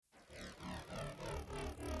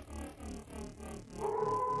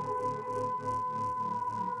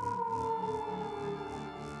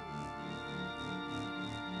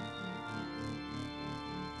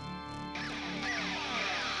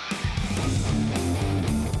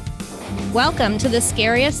Welcome to the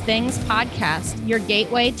Scariest Things podcast, your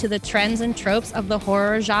gateway to the trends and tropes of the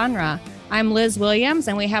horror genre. I'm Liz Williams,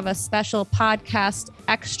 and we have a special podcast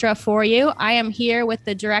extra for you. I am here with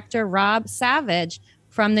the director, Rob Savage,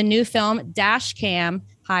 from the new film Dashcam.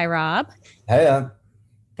 Hi, Rob. Hey.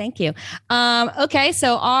 Thank you. Okay,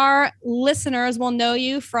 so our listeners will know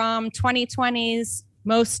you from 2020's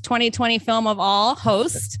most 2020 film of all,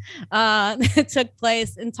 Host. It took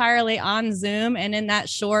place entirely on Zoom, and in that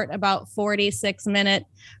short, about 46-minute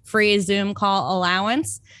free Zoom call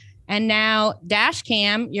allowance. And now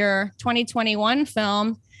Dashcam, your 2021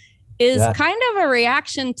 film, is kind of a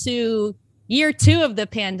reaction to year 2 of the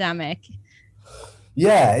pandemic.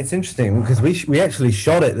 Yeah, it's interesting because we actually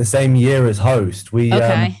shot it the same year as Host. We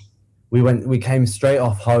came straight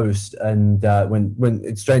off Host and when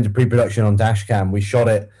it's straight into pre-production on Dashcam. We shot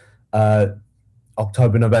it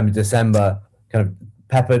October, November, December, kind of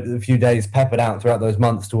peppered out throughout those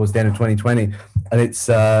months towards the end of 2020. And it's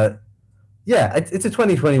a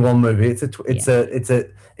 2021 movie. It's an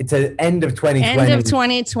end of 2020. End of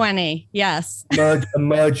 2020, yes.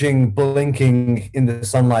 Emerging, blinking in the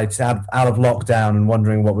sunlight out of lockdown and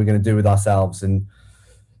wondering what we're going to do with ourselves. And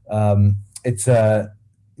it's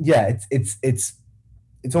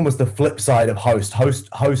almost the flip side of Host.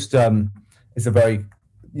 Host is a very,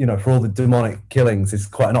 for all the demonic killings, it's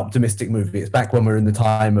quite an optimistic movie. It's back when we're in the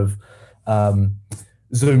time of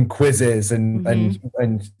Zoom quizzes and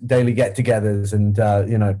daily get-togethers and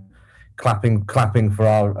clapping for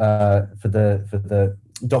our for the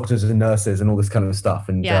doctors and nurses and all this kind of stuff.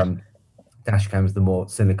 And Dashcam's the more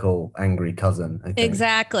cynical, angry cousin, I think.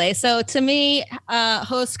 Exactly. So to me,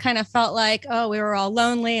 Host kind of felt like, we were all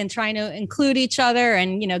lonely and trying to include each other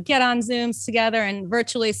and, get on Zooms together and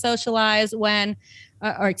virtually socialize Host.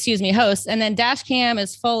 And then Dashcam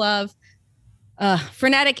is full of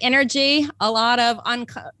frenetic energy, a lot of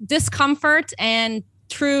discomfort, and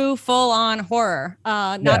true full-on horror.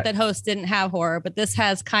 Not that Host didn't have horror, but this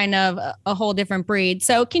has kind of a whole different breed.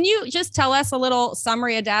 So can you just tell us a little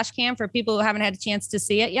summary of Dashcam for people who haven't had a chance to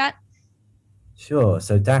see it yet? Sure.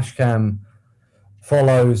 So Dashcam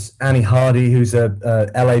follows Annie Hardy, who's a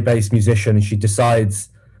LA-based musician, and she decides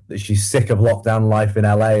that she's sick of lockdown life in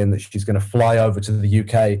LA and that she's going to fly over to the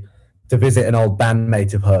UK to visit an old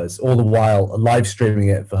bandmate of hers, all the while live streaming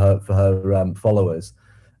it for her followers.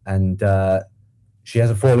 And she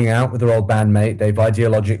has a falling out with her old bandmate. They've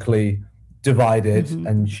ideologically divided,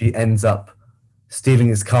 and she ends up stealing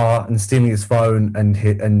his car and stealing his phone and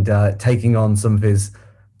taking on some of his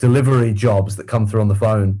delivery jobs that come through on the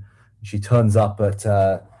phone. She turns up at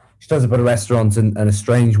a restaurant, and a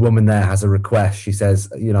strange woman there has a request. She says,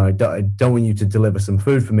 I don't want you to deliver some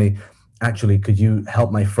food for me. Actually, could you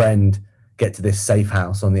help my friend get to this safe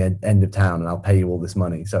house on the end of town, and I'll pay you all this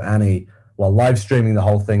money. So Annie, while live streaming the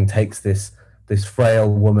whole thing, takes this frail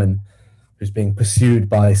woman who's being pursued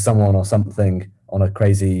by someone or something on a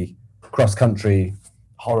crazy cross-country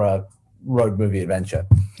horror road movie adventure.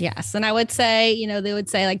 Yes. And I would say, they would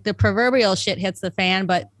say like the proverbial shit hits the fan,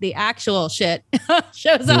 but the actual shit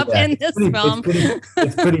shows up in this film.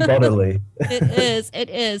 It's pretty bodily. It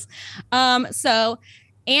is. So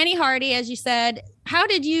Annie Hardy, as you said,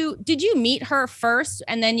 did you meet her first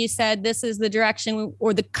and then you said this is the direction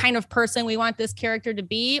or the kind of person we want this character to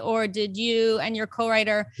be, or did you and your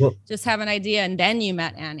co-writer just have an idea and then you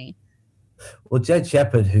met Annie? Well, Jed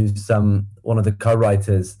Shepard, who's one of the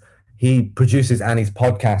co-writers, he produces Annie's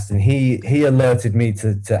podcast, and he alerted me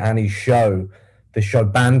to Annie's show, the show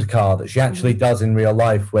Band Car, that she actually does in real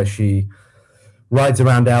life, where she rides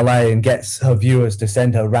around LA and gets her viewers to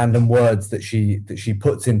send her random words that she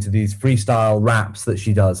puts into these freestyle raps that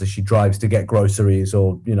she does as she drives to get groceries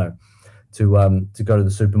or to go to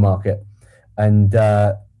the supermarket. And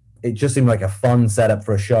it just seemed like a fun setup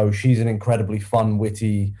for a show. She's an incredibly fun,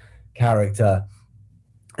 witty character.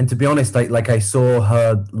 And to be honest, like I saw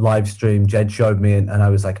her live stream, Jed showed me, and I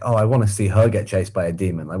was like, I want to see her get chased by a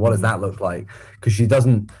demon. Like, what does that look like? Because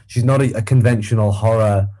she's not a conventional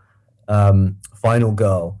horror final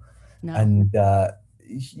girl. No. And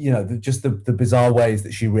just the bizarre ways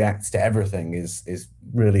that she reacts to everything is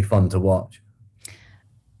really fun to watch.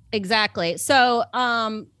 Exactly. So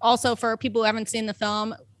also for people who haven't seen the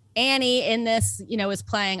film, Annie in this is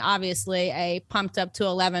playing obviously a pumped up to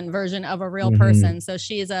 11 version of a real person. So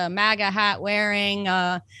she's a MAGA hat wearing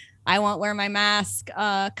I won't wear my mask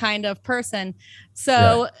kind of person.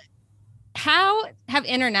 So how have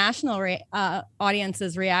international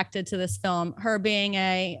audiences reacted to this film? Her being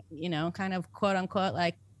a, kind of quote unquote,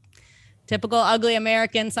 like typical ugly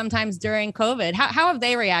American sometimes during COVID. How have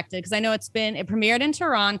they reacted? Because I know it premiered in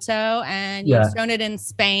Toronto and you've shown it in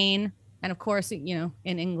Spain and of course, in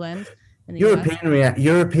England. in the US?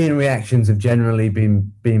 European reactions have generally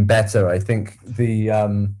been better. I think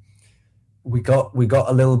we got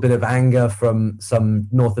a little bit of anger from some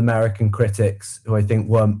North American critics who I think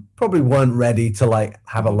probably weren't ready to like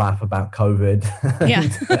have a laugh about COVID. Yeah.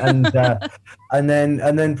 and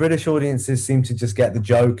then British audiences seem to just get the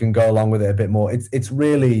joke and go along with it a bit more. It's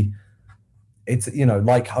really, you know,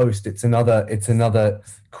 like Host, it's another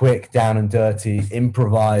quick, down and dirty,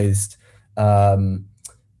 improvised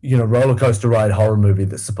you know, roller coaster ride horror movie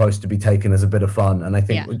that's supposed to be taken as a bit of fun. And I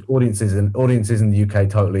think audiences in the UK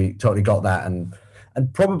totally got that, and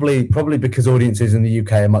probably because audiences in the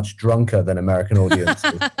UK are much drunker than American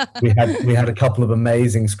audiences. we had a couple of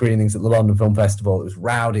amazing screenings at the London Film Festival. It was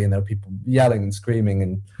rowdy, and there were people yelling and screaming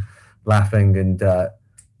and laughing, and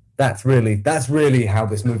that's really how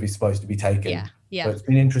this movie's supposed to be taken. Yeah. So it's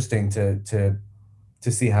been interesting to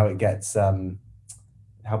see how it gets,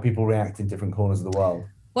 how people react in different corners of the world.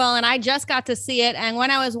 Well, and I just got to see it. And when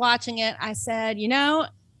I was watching it, I said, you know,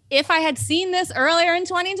 if I had seen this earlier in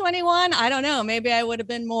 2021, I don't know, maybe I would have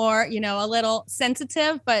been more, you know, a little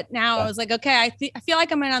sensitive. But now I was like, okay, I feel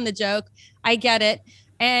like I'm in on the joke. I get it.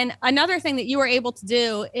 And another thing that you were able to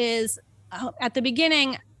do is at the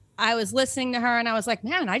beginning, I was listening to her and I was like,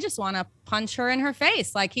 man, I just want to punch her in her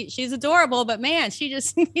face. Like she's adorable, but man, she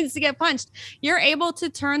just needs to get punched. You're able to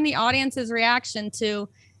turn the audience's reaction to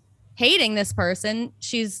hating this person.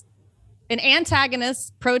 She's an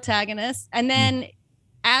antagonist, protagonist. And then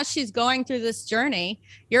as she's going through this journey,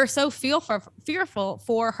 you're so fearful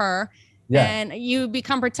for her, and you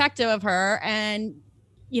become protective of her. And,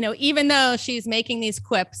 you know, even though she's making these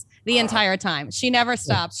quips the entire time, she never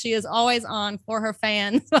stops. She is always on for her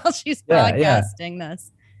fans while she's broadcasting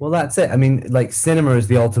this. Well, that's it. I mean, like, cinema is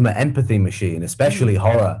the ultimate empathy machine, especially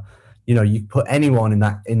horror. You know, you put anyone in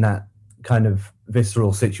that kind of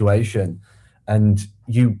visceral situation and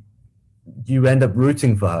you end up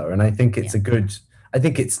rooting for her. And I think it's it's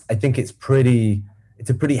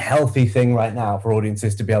a pretty healthy thing right now for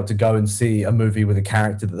audiences to be able to go and see a movie with a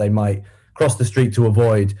character that they might cross the street to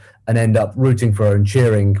avoid and end up rooting for her and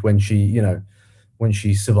cheering when she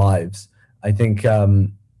survives. I think I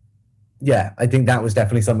think that was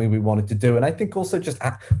definitely something we wanted to do. And I think also just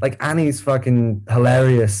like Annie's fucking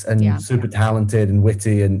hilarious and super talented and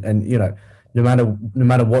witty, and you know, no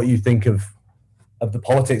matter what you think of the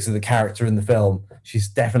politics of the character in the film, she's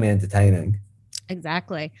definitely entertaining.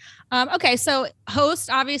 Exactly. Okay, so Host,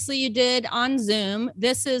 obviously you did on Zoom.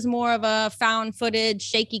 This is more of a found footage,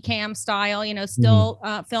 shaky cam style, you know, still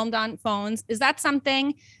filmed on phones. Is that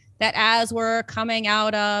something that as we're coming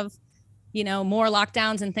out of, you know, more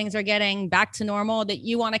lockdowns and things are getting back to normal, that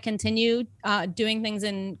you want to continue doing things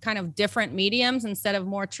in kind of different mediums instead of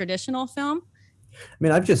more traditional film? I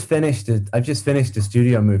mean, I've just finished a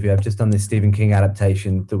studio movie. I've just done this Stephen King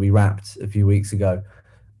adaptation that we wrapped a few weeks ago.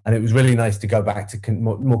 And it was really nice to go back to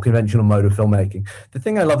more conventional mode of filmmaking. The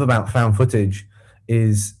thing I love about found footage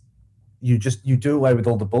is you do away with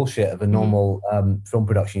all the bullshit of a normal film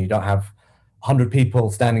production. You don't have 100 people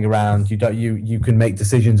standing around. You can make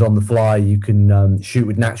decisions on the fly. You can shoot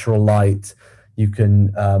with natural light. You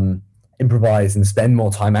can improvise and spend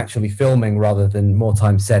more time actually filming rather than more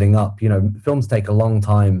time setting up. You know, films take a long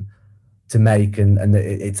time to make, and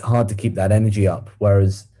it's hard to keep that energy up.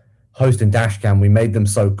 Whereas Host and Dashcam, we made them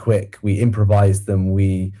so quick. We improvised them.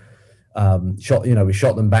 We shot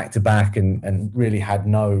them back to back, and really had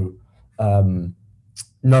none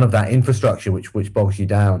of that infrastructure which bogs you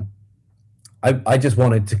down. I just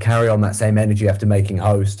wanted to carry on that same energy after making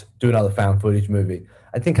Host, do another found footage movie.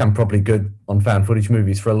 I think I'm probably good on found footage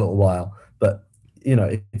movies for a little while, but you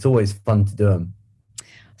know, it's always fun to do them.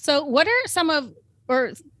 So what are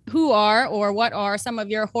what are some of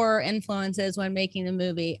your horror influences when making the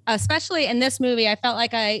movie? Especially in this movie, I felt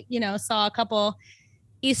like I, you know, saw a couple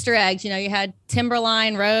Easter eggs. You know, you had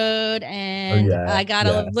Timberline Road, and I got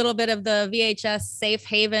a little bit of the VHS Safe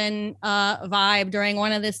Haven vibe during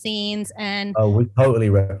one of the scenes. And we totally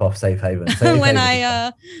rip off Safe Haven. When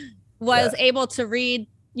I was able to read,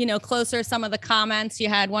 you know, closer some of the comments, you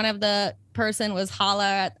had one of the person was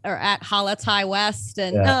at Holla Ty West,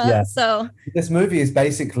 and so this movie is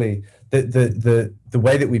basically the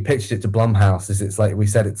way that we pitched it to Blumhouse is it's like we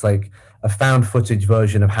said, it's like a found footage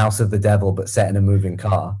version of House of the Devil but set in a moving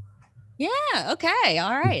car. Okay,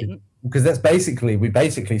 all right. Because we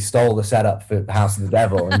basically stole the setup for House of the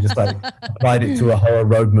Devil and just like applied it to a horror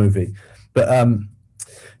road movie. But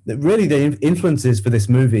really the influences for this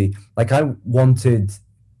movie, like I wanted,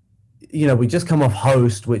 you know, we just come off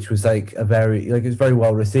Host, which was like it was very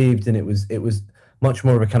well received, and it was much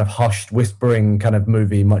more of a kind of hushed, whispering kind of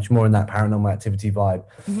movie, much more in that Paranormal Activity vibe.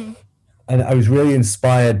 and I was really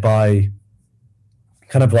inspired by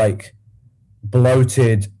kind of like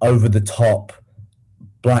bloated, over the top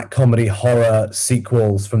black comedy horror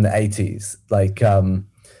sequels from the 80s, like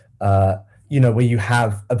where you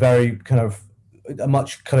have a very kind of a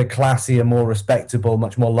much kind of classier, more respectable,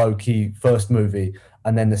 much more low key first movie,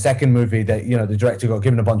 and then the second movie that the director got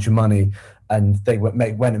given a bunch of money and they went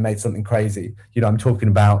and made something crazy. I'm talking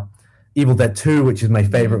about Evil Dead 2, which is my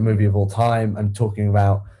favorite movie of all time. I'm talking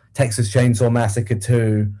about Texas Chainsaw Massacre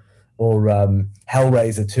 2 or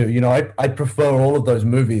Hellraiser 2. I prefer all of those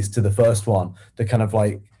movies to the first one. The kind of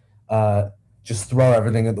like just throw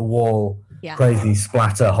everything at the wall, crazy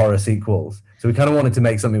splatter horror sequels. So we kind of wanted to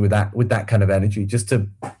make something with that kind of energy, just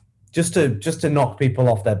to knock people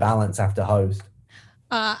off their balance after Host.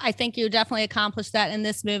 I think you definitely accomplished that in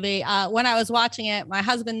this movie. When I was watching it, my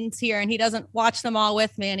husband's here and he doesn't watch them all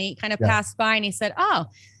with me, and he kind of passed by and he said, "Oh,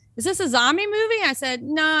 is this a zombie movie?" I said,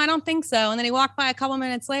 "No, I don't think so." And then he walked by a couple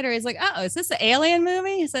minutes later. He's like, "Oh, is this an alien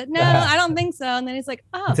movie?" I said, "No, I don't think so." And then he's like,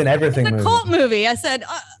 "Oh, it's an everything it's a movie. Cult movie." I said,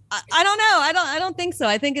 I don't know. I don't think so.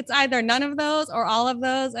 I think it's either none of those or all of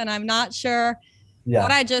those. And I'm not sure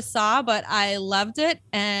what I just saw, but I loved it.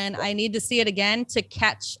 And I need to see it again to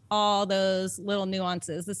catch all those little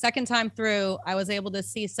nuances. The second time through, I was able to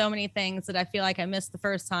see so many things that I feel like I missed the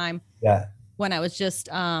first time when I was just,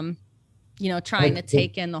 trying to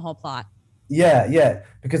take in the whole plot. Yeah.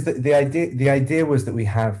 Because the idea was that we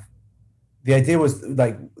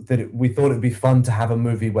thought it'd be fun to have a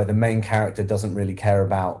movie where the main character doesn't really care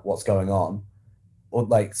about what's going on, or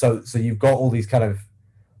like so you've got all these kind of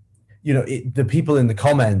the people in the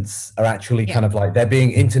comments are actually kind of like, they're being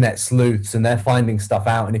internet sleuths and they're finding stuff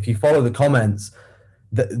out, and if you follow the comments,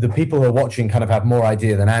 the people who are watching kind of have more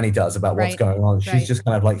idea than Annie does about what's going on. She's just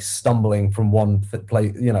kind of like stumbling from one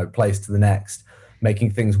place to the next, making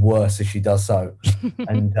things worse as she does so.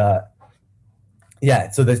 And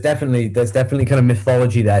so there's definitely kind of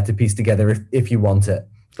mythology there to piece together if you want it.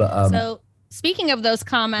 But so speaking of those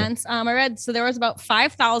comments, I read, so there was about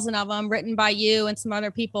 5,000 of them written by you and some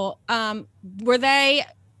other people.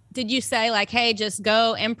 Did you say like, hey, just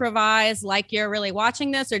go improvise like you're really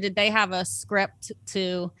watching this, or did they have a script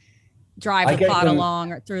to drive the plot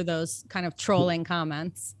along or through those kind of trolling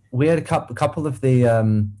comments? We had a couple of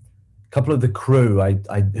the crew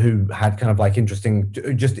who had kind of like interesting,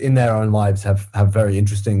 just in their own lives have very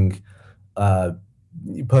interesting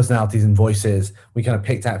personalities and voices. We kind of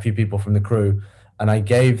picked out a few people from the crew and I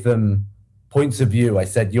gave them points of view. I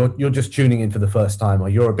said, you're just tuning in for the first time, or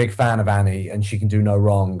you're a big fan of Annie and she can do no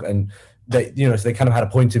wrong. And they, so they kind of had a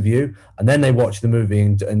point of view, and then they watched the movie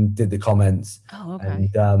and did the comments. Oh, okay.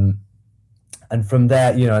 And from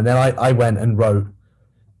there, and then I went and wrote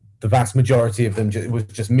the vast majority of them. It was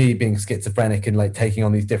just me being schizophrenic and like taking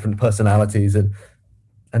on these different personalities. And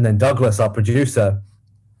then Douglas, our producer,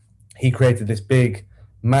 he created this big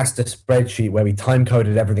master spreadsheet where we time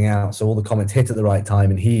coded everything out so all the comments hit at the right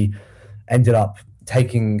time, and he ended up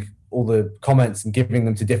taking all the comments and giving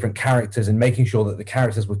them to different characters and making sure that the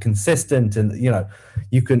characters were consistent. And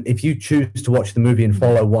you can, if you choose to watch the movie and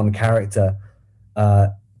follow one character,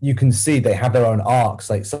 you can see they have their own arcs.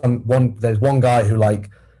 Like there's one guy who like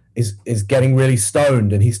is getting really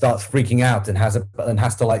stoned and he starts freaking out and has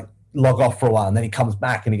to like log off for a while, and then he comes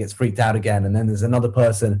back and he gets freaked out again. And then there's another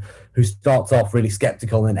person who starts off really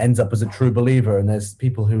skeptical and ends up as a true believer. And there's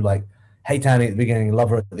people who like hate Annie at the beginning and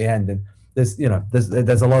love her at the end. And there's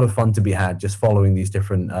a lot of fun to be had just following these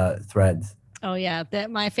different threads. Oh yeah,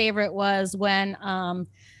 my favorite was when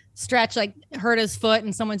Stretch like hurt his foot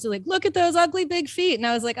and someone's like, look at those ugly big feet, and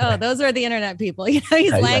I was like, oh, those are the internet people. He's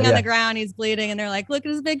laying on the ground, he's bleeding, and they're like, look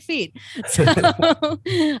at his big feet. So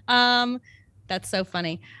that's so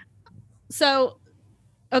funny. So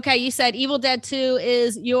okay, you said Evil Dead 2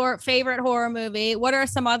 is your favorite horror movie. Who are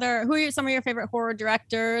some of your favorite horror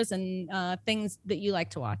directors and things that you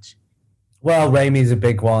like to watch? Well, Raimi's a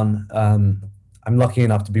big one. I'm lucky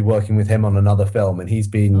enough to be working with him on another film, and he's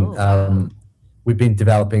been we've been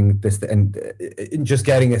developing this and just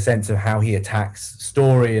getting a sense of how he attacks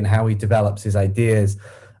story and how he develops his ideas.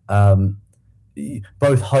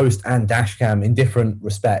 Both Host and Dashcam in different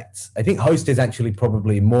respects. I think Host is actually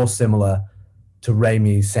probably more similar to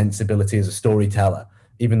Raimi's sensibility as a storyteller,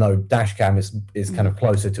 even though Dashcam is kind of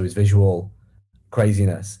closer to his visual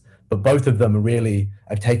craziness. But both of them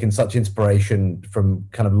I've taken such inspiration from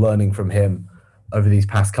kind of learning from him over these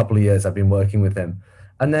past couple of years I've been working with him.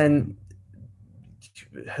 And then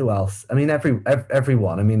who else? I mean,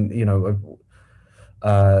 everyone. I mean,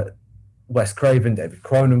 Wes Craven, David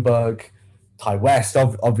Cronenberg, Ty West,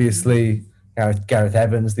 obviously. Gareth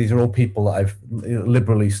Evans. These are all people that I've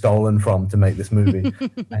liberally stolen from to make this movie.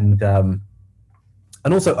 And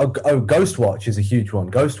also, Ghostwatch is a huge one.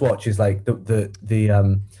 Ghostwatch is like The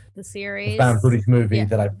the series. found footage movie Yeah.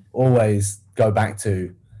 that I always go back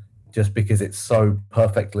to, just because it's so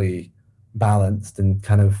perfectly balanced and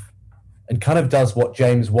kind of does what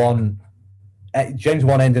James Wan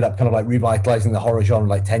ended up kind of like revitalizing the horror genre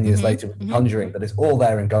like 10 years later with The Conjuring, but it's all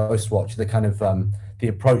there in Ghostwatch. The kind of the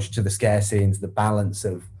approach to the scare scenes, the balance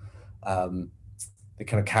of the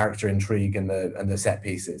kind of character intrigue and the set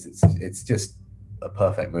pieces. It's just a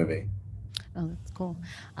perfect movie. Oh, that's cool.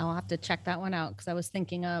 I'll have to check that one out because I was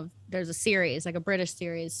thinking of there's a series, like a British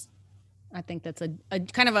series. I think that's a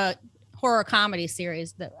kind of a horror comedy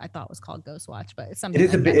series that I thought was called Ghostwatch, but it's something. It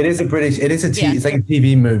is a British. It is it's like a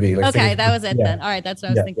TV movie. Like, okay, that was it then. All right, that's what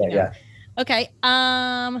I was thinking of. Okay.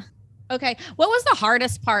 Okay. What was the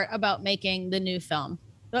hardest part about making the new film?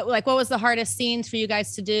 Like, what was the hardest scenes for you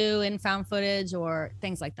guys to do in found footage or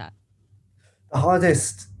things like that?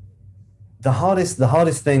 The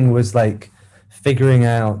hardest thing was like figuring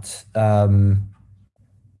out.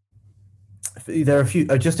 There are a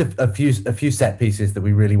few set pieces that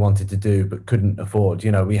we really wanted to do but couldn't afford.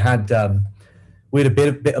 You know, we had a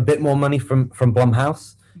bit more money from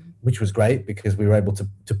Blumhouse, which was great because we were able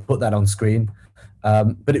to put that on screen.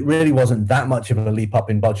 But it really wasn't that much of a leap up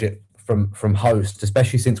in budget from Host,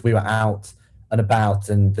 especially since we were out and about,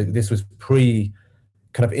 and this was pre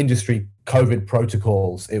kind of industry COVID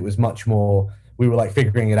protocols. It was much more, we were like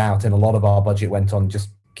figuring it out, and a lot of our budget went on just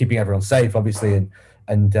keeping everyone safe, obviously,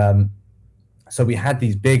 and so we had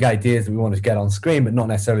these big ideas that we wanted to get on screen, but not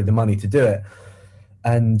necessarily the money to do it.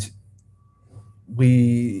 And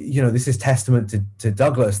this is testament to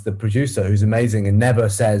Douglas, the producer, who's amazing and never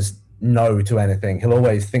says no to anything. He'll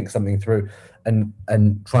always think something through and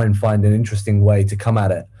try and find an interesting way to come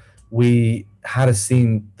at it. We had a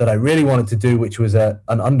scene that I really wanted to do, which was an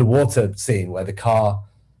underwater scene where the car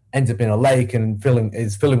ends up in a lake and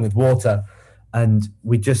is filling with water, and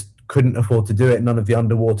we just couldn't afford to do it. None of the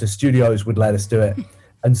underwater studios would let us do it.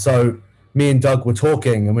 And so me and Doug were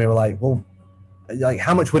talking, and we were like, well, like,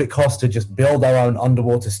 how much would it cost to just build our own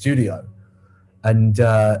underwater studio? And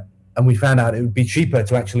we found out it would be cheaper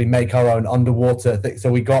to actually make our own underwater thing. So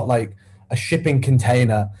we got like a shipping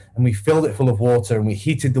container and we filled it full of water and we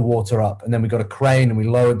heated the water up, and then we got a crane and we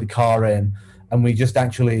lowered the car in, and we just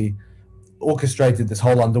actually orchestrated this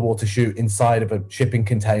whole underwater shoot inside of a shipping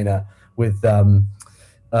container with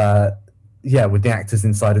with the actors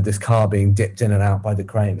inside of this car being dipped in and out by the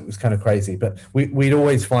crane. It was kind of crazy, but we'd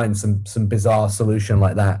always find some bizarre solution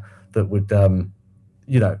like that would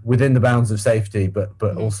within the bounds of safety, but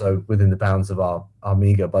also within the bounds of our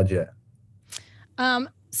meager budget.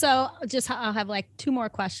 So I'll have like two more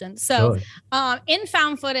questions. So sure. In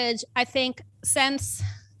found footage, I think since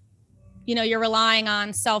you're relying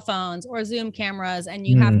on cell phones or zoom cameras and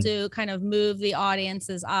you have to kind of move the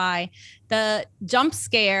audience's eye, the jump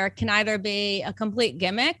scare can either be a complete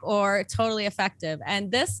gimmick or totally effective. And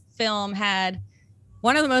this film had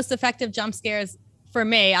one of the most effective jump scares for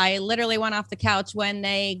me. I literally went off the couch when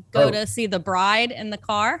they go to see the bride in the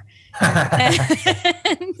car.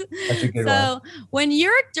 So when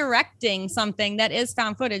you're directing something that is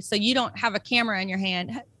found footage, so you don't have a camera in your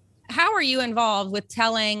hand, how are you involved with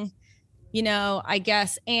telling, I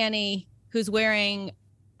guess Annie, who's wearing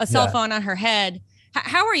a cell phone on her head,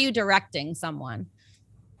 how are you directing someone?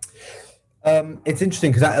 It's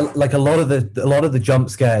interesting because like a lot of the jump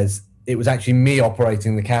scares, it was actually me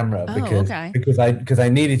operating the camera because I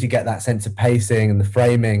needed to get that sense of pacing and the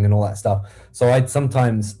framing and all that stuff. So I'd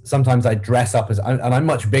sometimes I dress up and I'm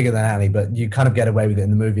much bigger than Annie, but you kind of get away with it in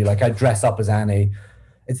the movie. Like I dress up as Annie.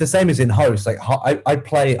 It's the same as in Host. Like I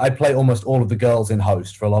play almost all of the girls in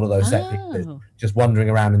Host for a lot of those set pieces, just wandering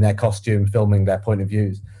around in their costume, filming their point of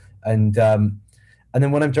views. And then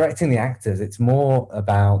when I'm directing the actors, it's more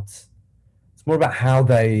about how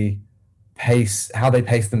they pace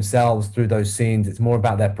themselves through those scenes. It's more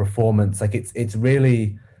about their performance. Like it's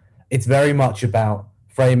very much about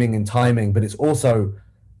framing and timing, but it's also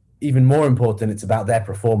even more important, it's about their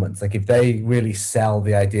performance. Like if they really sell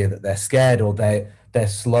the idea that they're scared or they're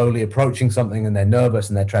slowly approaching something and they're nervous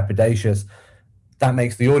and they're trepidatious, that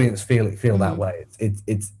makes the audience feel that way.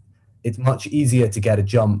 It's much easier to get a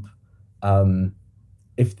jump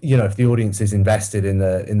if the audience is invested in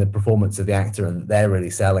the performance of the actor and they're really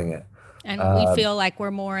selling it. And we feel like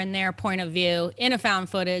we're more in their point of view in a found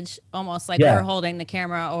footage, almost like we're holding the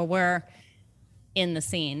camera or we're in the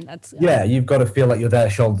scene. That's you've got to feel like you're there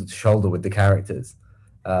shoulder to shoulder with the characters.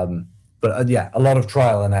 But a lot of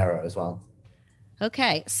trial and error as well.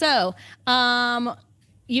 Okay, so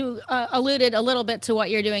you alluded a little bit to what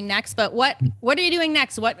you're doing next, but what are you doing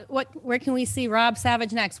next? Where can we see Rob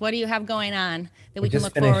Savage next? What do you have going on that we can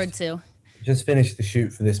look forward to? Just finished the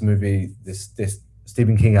shoot for this movie, this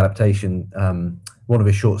Stephen King adaptation, one of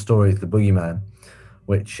his short stories, The Boogeyman,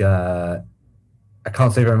 which I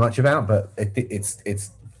can't say very much about, but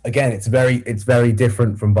it's again, it's very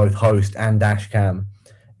different from both Host and Dashcam.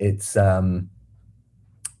 It's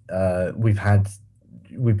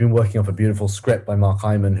we've been working off a beautiful script by Mark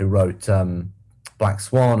Hyman, who wrote Black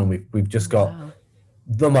Swan, and we've just got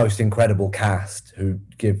the most incredible cast who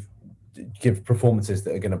give performances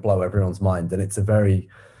that are going to blow everyone's mind. And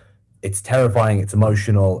it's terrifying, it's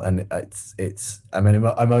emotional, and I mean,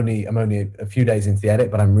 I'm only a few days into the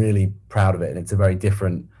edit, but I'm really proud of it. And it's a very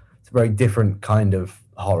different kind of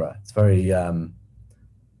horror. It's very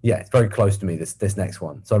it's very close to me, this next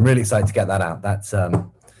one. So I'm really excited to get that out. That's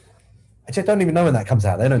I just don't even know when that comes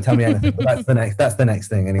out. They don't tell me anything, but that's the next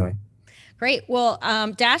thing anyway. Great. Well,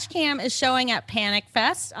 Dashcam is showing at Panic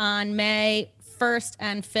Fest on May 1st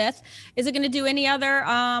and 5th. Is it going to do any other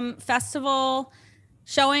festival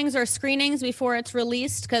showings or screenings before it's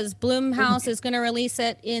released? Because Blumhouse is going to release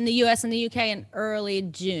it in the US and the UK in early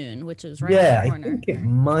June, which is right around the corner. I think it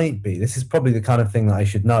might be. This is probably the kind of thing that I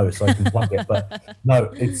should know so I can plug it. But no,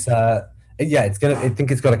 it's it's gonna. I think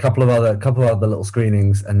it's got a couple of other little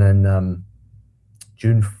screenings, and then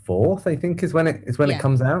June 4th, I think, is when it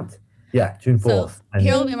comes out. Yeah, June 4th. So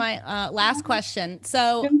here will be my last question.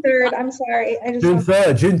 So June 3rd. I'm sorry. June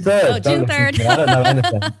 3rd. June 3rd. Oh, June 3rd. I don't know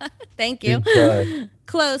anything. Thank you.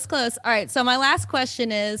 Close. All right. So my last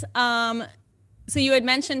question is, so you had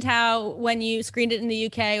mentioned how when you screened it in the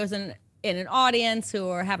UK, it was in an audience who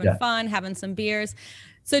were having fun, having some beers.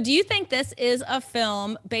 So do you think this is a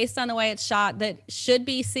film, based on the way it's shot, that should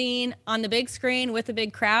be seen on the big screen with a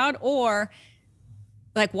big crowd, or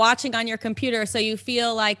like watching on your computer so you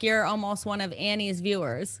feel like you're almost one of Annie's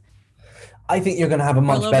viewers? I think you're going to have a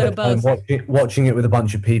much better time watching it with a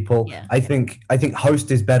bunch of people. Yeah. I think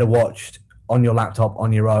Host is better watched on your laptop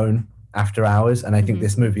on your own after hours, and I think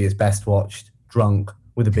this movie is best watched drunk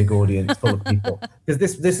with a big audience full of people, because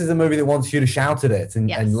this is a movie that wants you to shout at it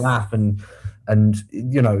and laugh and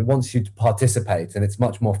it wants you to participate, and it's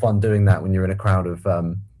much more fun doing that when you're in a crowd of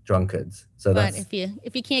drunkards. So but if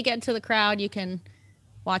you can't get into the crowd, you can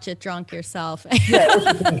watch it drunk yourself.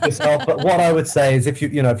 Yourself. But what I would say is, if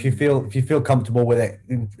you feel comfortable with it,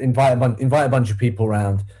 invite a bunch of people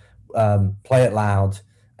around, play it loud,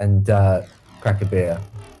 and crack a beer.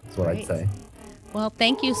 That's what I'd say. Well,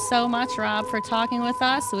 thank you so much, Rob, for talking with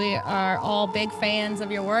us. We are all big fans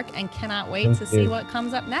of your work and cannot wait to see what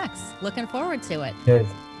comes up next. Looking forward to it. Cheers.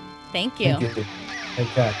 Thank you. Take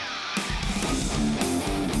care.